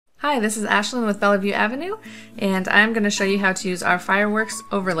Hi, this is Ashlyn with Bellevue Avenue, and I'm going to show you how to use our fireworks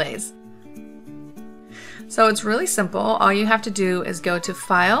overlays. So it's really simple. All you have to do is go to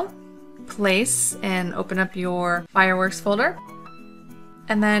File, Place, and open up your fireworks folder.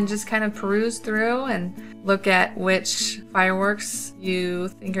 And then just kind of peruse through and look at which fireworks you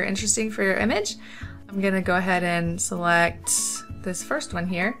think are interesting for your image. I'm going to go ahead and select this first one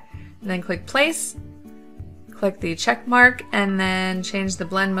here, and then click Place. Click the check mark and then change the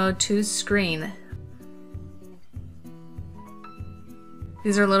blend mode to screen.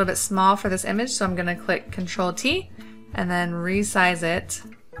 These are a little bit small for this image, so I'm going to click Control T and then resize it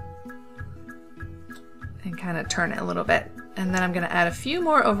and kind of turn it a little bit. And then I'm going to add a few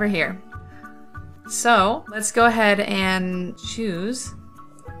more over here. So let's go ahead and choose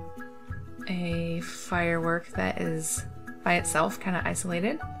a firework that is by itself, kind of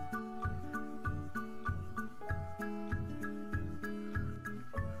isolated.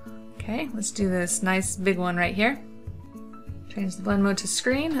 Okay, let's do this nice big one right here. Change the blend mode to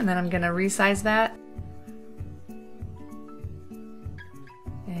screen, and then I'm going to resize that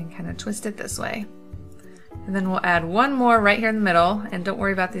and kind of twist it this way. And then we'll add one more right here in the middle, and don't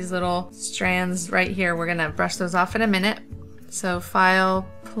worry about these little strands right here. We're going to brush those off in a minute. So File,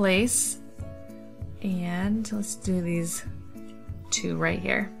 Place, and let's do these two right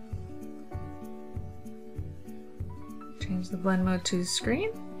here. Change the blend mode to screen.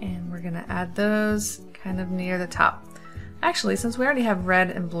 And we're going to add those kind of near the top. Actually, since we already have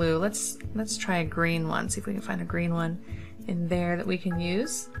red and blue, let's try a green one. See if we can find a green one in there that we can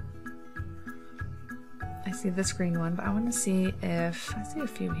use. I see this green one, but I want to see if I see a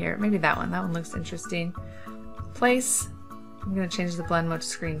few here. Maybe that one. That one looks interesting. Place. I'm going to change the blend mode to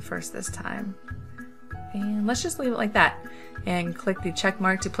screen first this time. And let's just leave it like that. And click the check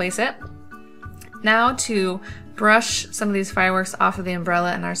mark to place it. Now to brush some of these fireworks off of the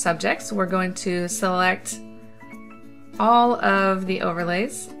umbrella and our subjects, we're going to select all of the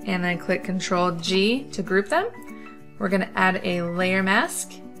overlays and then click Control G to group them. We're going to add a layer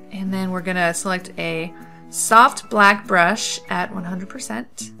mask, and then we're going to select a soft black brush at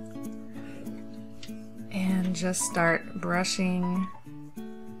 100% and just start brushing.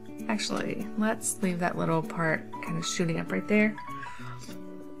 Actually, let's leave that little part kind of shooting up right there.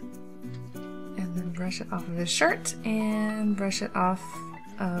 And then brush it off of his shirt and brush it off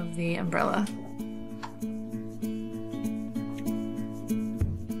of the umbrella.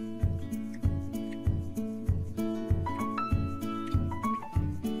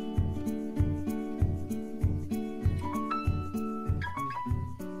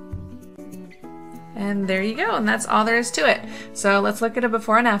 And there you go, and that's all there is to it. So let's look at a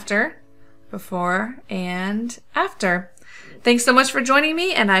before and after. Before and after. Thanks so much for joining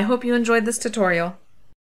me, and I hope you enjoyed this tutorial.